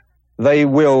world, they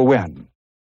will win.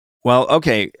 Well,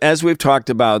 okay, as we've talked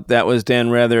about, that was Dan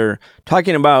Rather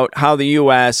talking about how the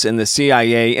U.S. and the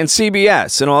CIA and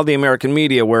CBS and all the American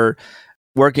media were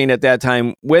working at that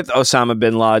time with Osama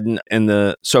bin Laden and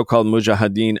the so-called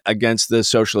Mujahideen against the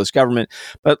socialist government.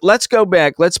 But let's go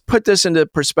back. Let's put this into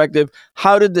perspective.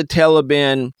 How did the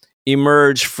Taliban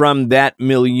emerge from that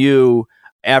milieu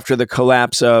after the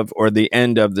collapse of or the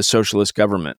end of the socialist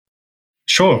government?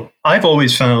 Sure. I've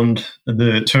always found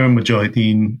the term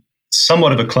Mujahideen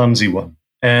somewhat of a clumsy one.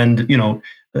 And,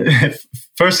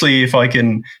 firstly, if I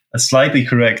can slightly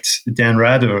correct Dan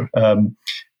Rather,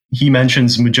 he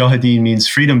mentions Mujahideen means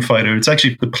freedom fighter. It's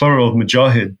actually the plural of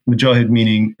Mujahid. Mujahid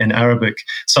meaning in Arabic,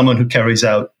 someone who carries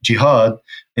out jihad,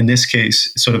 in this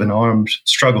case, sort of an armed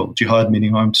struggle, jihad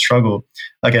meaning armed struggle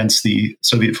against the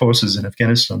Soviet forces in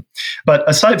Afghanistan. But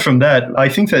aside from that, I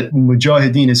think that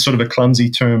Mujahideen is sort of a clumsy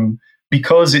term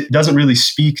because it doesn't really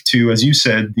speak to, as you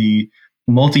said, the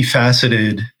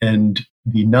multifaceted and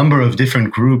the number of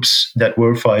different groups that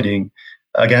were fighting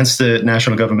against the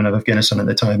national government of Afghanistan at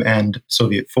the time and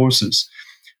Soviet forces.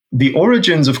 The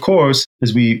origins, of course,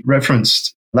 as we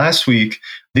referenced last week,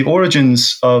 the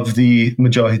origins of the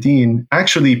Mujahideen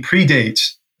actually predate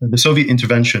the Soviet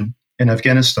intervention in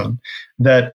Afghanistan,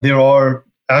 that there are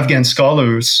Afghan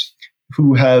scholars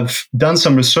who have done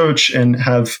some research and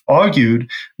have argued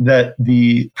that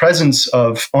the presence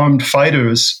of armed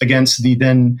fighters against the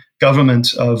then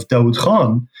government of Dawood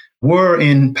Khan were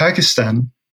in Pakistan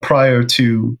prior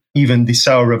to even the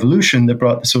Saur Revolution that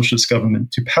brought the socialist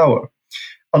government to power.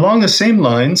 Along the same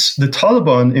lines, the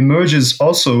Taliban emerges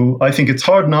also. I think it's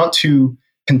hard not to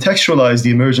contextualize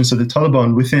the emergence of the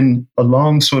Taliban within a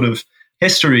long sort of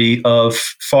history of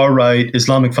far-right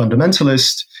Islamic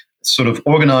fundamentalist sort of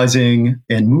organizing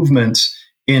and movement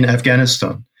in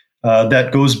Afghanistan.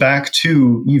 That goes back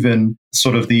to even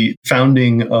sort of the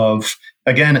founding of,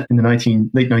 again, in the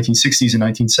late 1960s and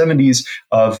 1970s,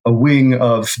 of a wing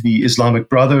of the Islamic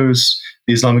Brothers,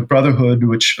 the Islamic Brotherhood,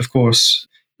 which, of course,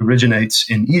 originates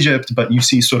in Egypt, but you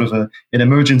see sort of an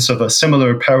emergence of a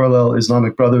similar parallel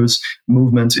Islamic Brothers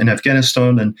movement in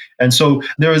Afghanistan. And so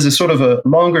there is a sort of a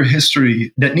longer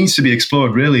history that needs to be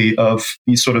explored, really, of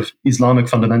these sort of Islamic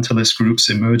fundamentalist groups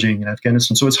emerging in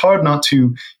Afghanistan. So it's hard not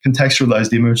to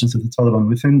contextualize the emergence of the Taliban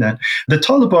within that. The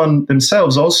Taliban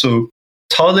themselves also,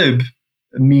 Talib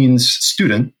means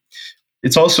student.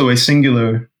 It's also a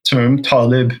singular term,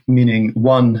 Talib meaning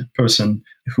one person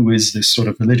who is this sort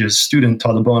of religious student,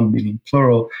 Taliban meaning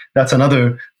plural. That's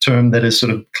another term that is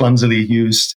sort of clumsily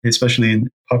used, especially in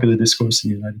popular discourse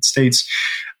in the United States.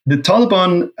 The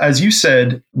Taliban, as you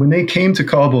said, when they came to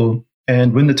Kabul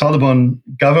and when the Taliban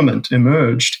government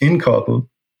emerged in Kabul,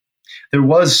 there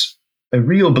was a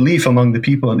real belief among the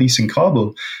people, at least in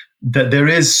Kabul, that there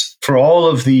is, for all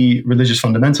of the religious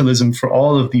fundamentalism, for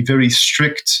all of the very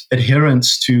strict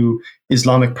adherence to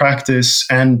Islamic practice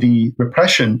and the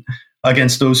repression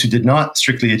against those who did not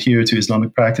strictly adhere to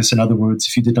Islamic practice. In other words,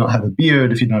 if you did not have a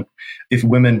beard, if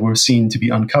women were seen to be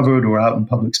uncovered or out in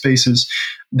public spaces,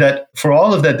 that for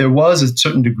all of that, there was a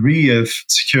certain degree of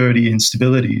security and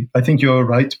stability. I think you're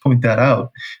right to point that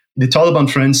out. The Taliban,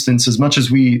 for instance, as much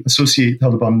as we associate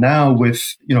Taliban now with,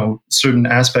 certain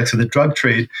aspects of the drug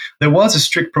trade, there was a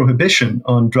strict prohibition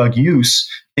on drug use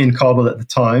in Kabul at the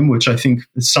time, which I think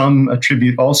some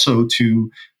attribute also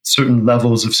to certain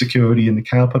levels of security in the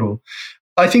capital.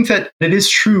 I think that it is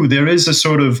true. There is a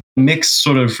sort of mixed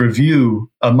sort of review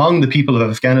among the people of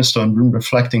Afghanistan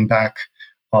reflecting back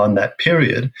on that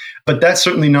period. But that's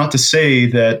certainly not to say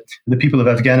that the people of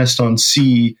Afghanistan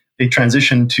see a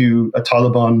transition to a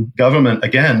Taliban government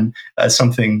again as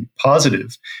something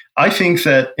positive. I think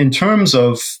that in terms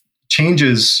of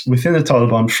changes within the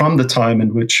Taliban from the time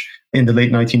in which in the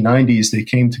late 1990s they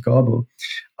came to Kabul,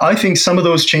 I think some of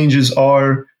those changes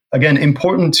are, again,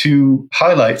 important to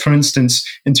highlight, for instance,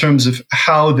 in terms of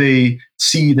how they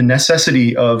see the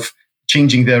necessity of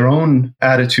changing their own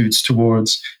attitudes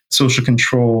towards social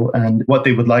control and what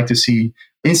they would like to see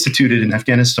instituted in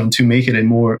Afghanistan to make it a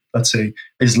more, let's say,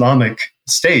 Islamic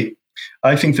state.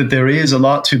 I think that there is a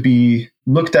lot to be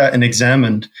looked at and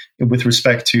examined with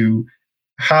respect to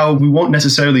how we won't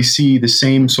necessarily see the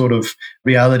same sort of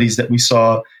realities that we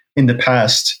saw in the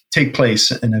past take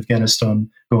place in Afghanistan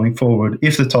going forward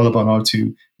if the Taliban are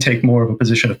to take more of a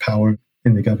position of power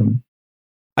in the government.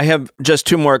 I have just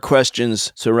two more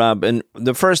questions, Sohrob. And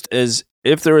the first is,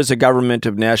 if there is a government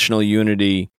of national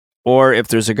unity, or if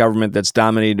there's a government that's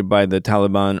dominated by the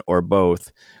Taliban or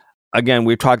both. Again,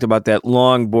 we've talked about that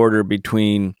long border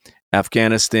between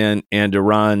Afghanistan and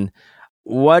Iran.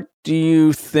 What do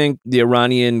you think the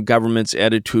Iranian government's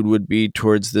attitude would be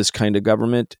towards this kind of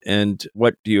government? And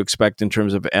what do you expect in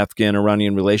terms of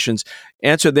Afghan-Iranian relations?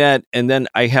 Answer that, and then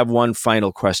I have one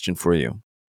final question for you.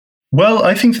 Well,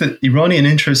 I think that Iranian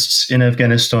interests in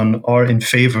Afghanistan are in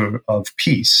favor of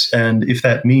peace. And if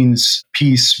that means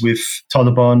peace with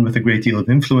Taliban with a great deal of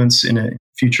influence in a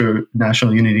future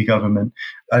national unity government,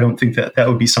 I don't think that that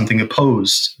would be something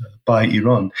opposed by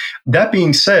Iran. That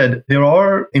being said, there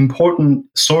are important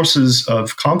sources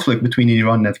of conflict between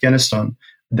Iran and Afghanistan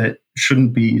that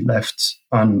shouldn't be left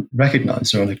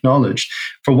unrecognized or unacknowledged.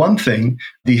 For one thing,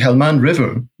 the Helmand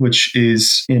River, which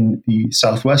is in the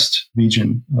southwest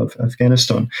region of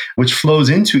Afghanistan, which flows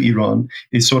into Iran,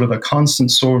 is sort of a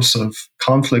constant source of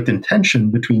conflict and tension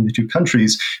between the two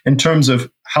countries in terms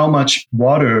of how much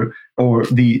water or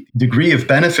the degree of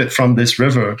benefit from this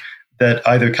river that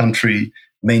either country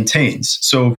maintains.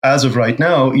 So as of right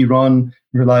now, Iran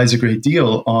relies a great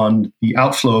deal on the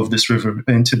outflow of this river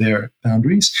into their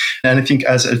boundaries. And I think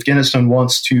as Afghanistan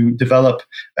wants to develop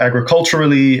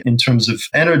agriculturally in terms of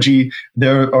energy,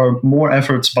 there are more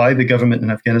efforts by the government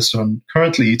in Afghanistan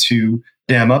currently to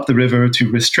dam up the river, to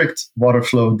restrict water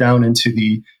flow down into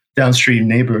the downstream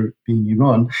neighbor being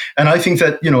Iran. And I think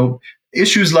that,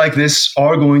 issues like this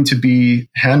are going to be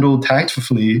handled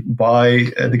tactfully by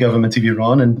the government of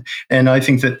Iran. And I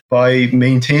think that by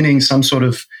maintaining some sort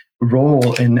of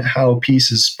role in how peace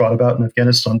is brought about in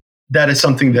Afghanistan, that is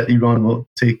something that Iran will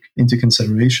take into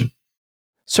consideration.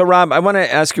 So, Rob, I want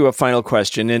to ask you a final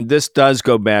question, and this does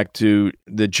go back to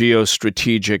the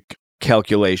geostrategic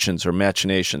calculations or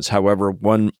machinations, however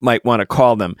one might want to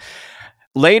call them.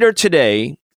 Later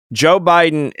today, Joe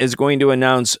Biden is going to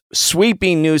announce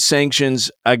sweeping new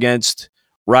sanctions against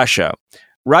Russia.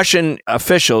 Russian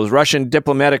officials, Russian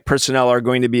diplomatic personnel are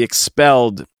going to be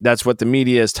expelled. That's what the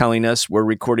media is telling us. We're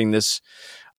recording this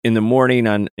in the morning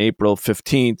on April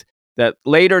 15th, that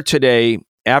later today,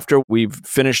 after we've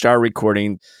finished our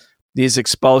recording, these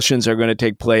expulsions are going to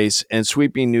take place and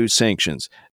sweeping new sanctions.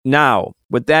 Now,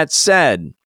 with that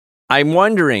said, I'm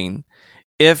wondering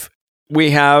if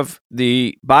we have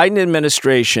the Biden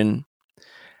administration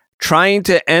trying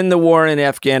to end the war in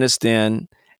Afghanistan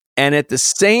and at the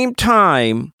same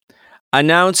time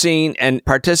announcing and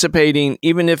participating,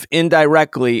 even if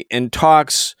indirectly, in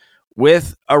talks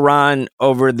with Iran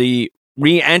over the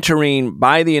re-entering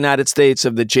by the United States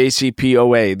of the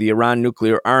JCPOA, the Iran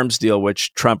nuclear arms deal,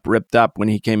 which Trump ripped up when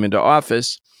he came into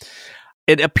office.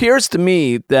 It appears to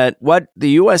me that what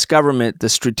the U.S. government, the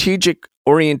strategic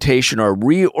orientation or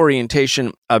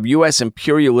reorientation of U.S.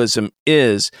 imperialism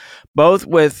is, both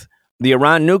with the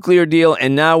Iran nuclear deal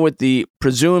and now with the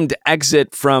presumed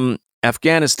exit from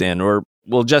Afghanistan, or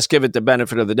we'll just give it the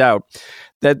benefit of the doubt,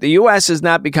 that the U.S. is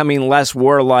not becoming less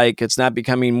warlike, it's not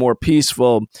becoming more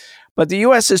peaceful, But the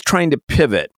U.S. is trying to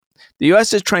pivot. The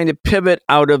U.S. is trying to pivot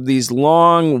out of these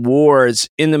long wars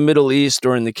in the Middle East,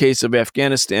 or in the case of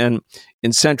Afghanistan,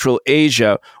 in Central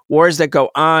Asia, wars that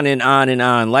go on and on and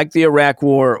on, like the Iraq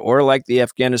War or like the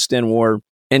Afghanistan War,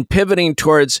 and pivoting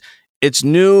towards its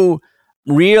new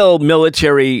real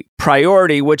military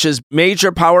priority, which is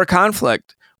major power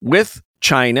conflict with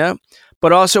China,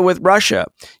 but also with Russia.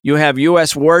 You have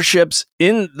U.S. warships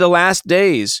in the last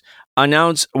days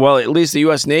announce, well, at least the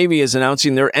U.S. Navy is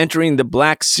announcing they're entering the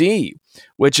Black Sea,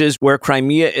 which is where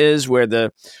Crimea is, where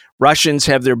the Russians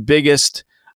have their biggest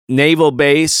naval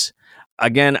base.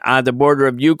 Again, on the border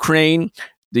of Ukraine,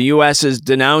 the U.S. is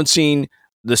denouncing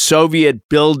the Soviet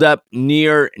buildup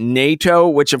near NATO,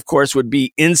 which of course would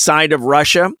be inside of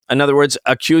Russia. In other words,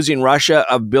 accusing Russia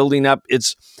of building up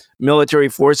its military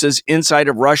forces inside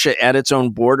of Russia at its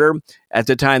own border at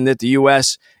the time that the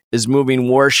U.S. is moving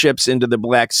warships into the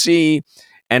Black Sea,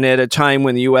 and at a time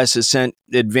when the U.S. has sent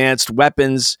advanced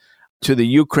weapons to the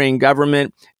Ukraine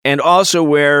government, and also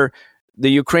where the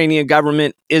Ukrainian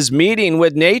government is meeting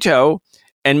with NATO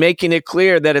and making it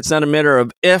clear that it's not a matter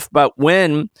of if, but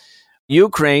when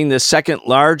Ukraine, the second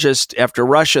largest, after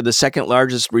Russia, the second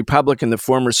largest republic in the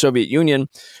former Soviet Union,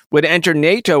 would enter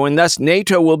NATO, and thus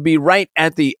NATO will be right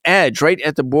at the edge, right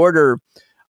at the border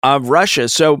of Russia.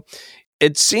 So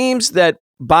it seems that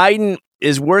Biden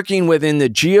is working within the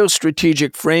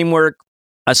geostrategic framework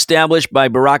established by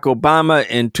Barack Obama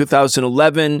in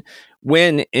 2011,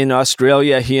 when in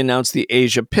Australia he announced the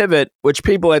Asia pivot, which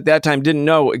people at that time didn't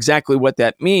know exactly what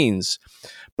that means.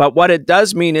 But what it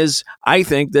does mean is, I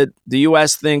think that the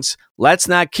U.S. thinks, let's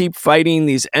not keep fighting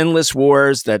these endless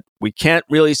wars that we can't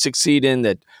really succeed in,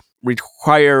 that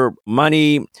require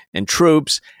money and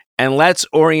troops, and let's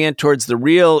orient towards the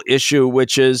real issue,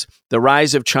 which is the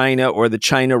rise of China, or the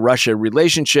China-Russia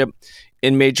relationship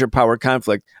in major power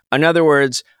conflict. In other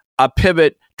words, a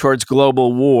pivot towards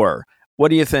global war. What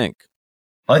do you think?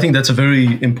 I think that's a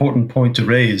very important point to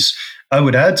raise. I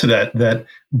would add to that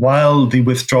while the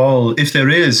withdrawal, if there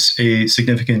is a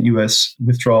significant U.S.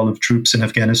 withdrawal of troops in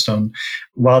Afghanistan,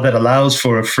 while that allows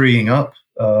for a freeing up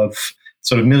of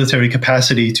sort of military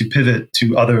capacity to pivot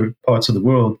to other parts of the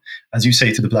world, as you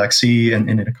say, to the Black Sea and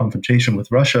in a confrontation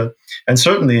with Russia, and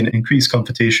certainly an increased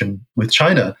confrontation with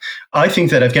China, I think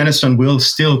that Afghanistan will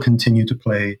still continue to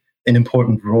play an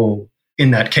important role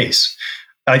in that case.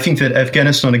 I think that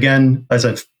Afghanistan, again, as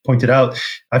I've pointed out,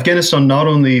 Afghanistan not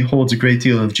only holds a great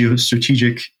deal of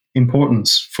geostrategic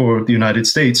importance for the United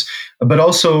States, but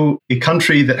also a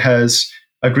country that has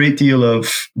a great deal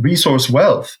of resource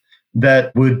wealth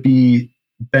that would be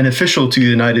beneficial to the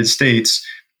United States.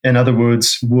 In other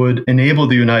words, would enable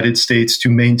the United States to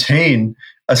maintain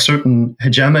a certain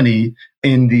hegemony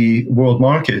in the world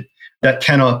market that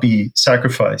cannot be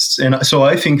sacrificed. And so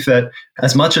I think that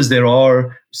as much as there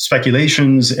are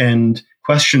speculations and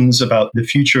questions about the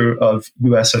future of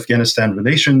US-Afghanistan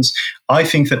relations, I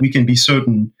think that we can be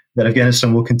certain that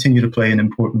Afghanistan will continue to play an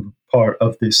important part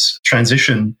of this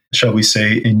transition, shall we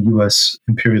say, in US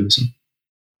imperialism.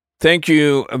 Thank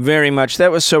you very much.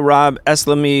 That was Sohrob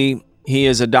Aslamy. He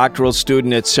is a doctoral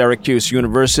student at Syracuse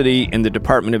University in the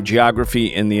Department of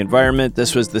Geography and the Environment.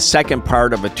 This was the second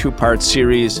part of a two-part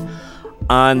series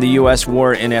on the U.S.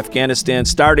 war in Afghanistan,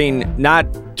 starting not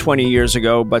 20 years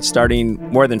ago, but starting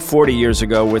more than 40 years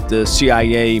ago with the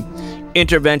CIA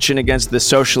intervention against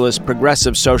the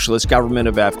progressive socialist government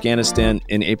of Afghanistan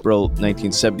in April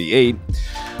 1978.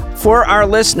 For our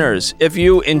listeners, if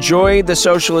you enjoy the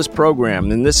Socialist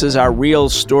Program, and this is our Real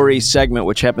Story segment,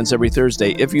 which happens every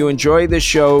Thursday, if you enjoy this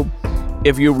show,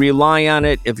 if you rely on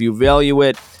it, if you value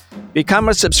it, become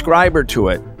a subscriber to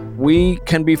it. We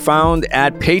can be found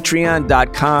at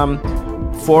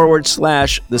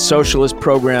patreon.com/The Socialist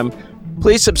Program.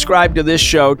 Please subscribe to this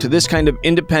show, to this kind of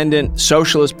independent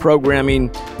socialist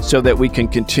programming, so that we can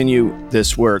continue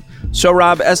this work.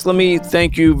 Sohrob Aslamy,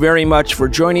 thank you very much for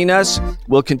joining us.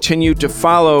 We'll continue to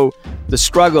follow the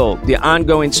struggle, the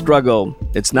ongoing struggle.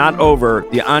 It's not over,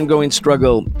 the ongoing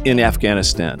struggle in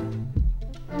Afghanistan.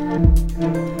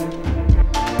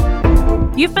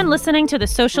 You've been listening to the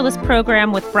Socialist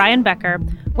Program with Brian Becker,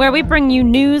 where we bring you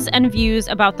news and views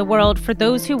about the world for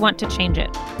those who want to change it.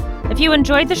 If you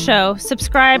enjoyed the show,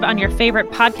 subscribe on your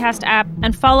favorite podcast app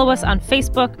and follow us on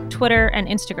Facebook, Twitter, and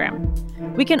Instagram.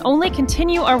 We can only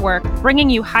continue our work bringing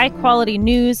you high-quality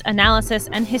news, analysis,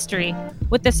 and history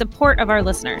with the support of our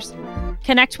listeners.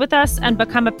 Connect with us and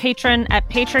become a patron at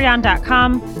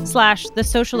patreon.com/The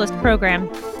Socialist Program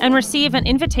and receive an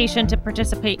invitation to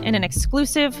participate in an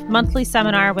exclusive monthly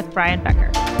seminar with Brian Becker.